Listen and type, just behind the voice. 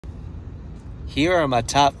Here are my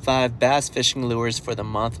top 5 bass fishing lures for the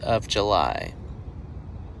month of July.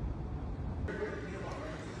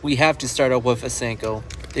 We have to start out with a Senko.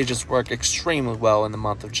 They just work extremely well in the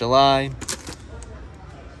month of July.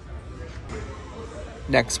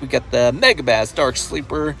 Next, we got the Megabass Dark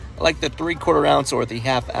Sleeper. I like the 3/4 ounce or the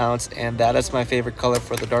 1/2 ounce, and that is my favorite color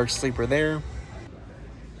for the Dark Sleeper there.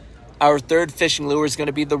 Our third fishing lure is going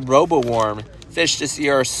to be the Robo-Worm. Fish this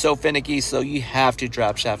year are so finicky, so you have to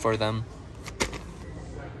drop shot for them.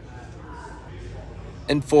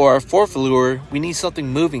 And for our fourth lure, we need something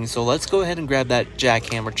moving, so let's go ahead and grab that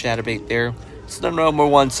Jackhammer chatterbait there. It's the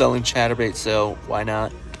 #1 selling chatterbait, so why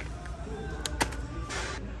not?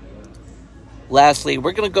 Lastly,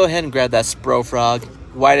 we're going to go ahead and grab that Spro Frog.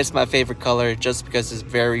 White is my favorite color just because it's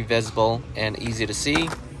very visible and easy to see.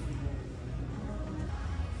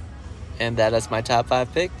 And that is my top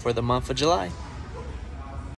 5 pick for the month of July.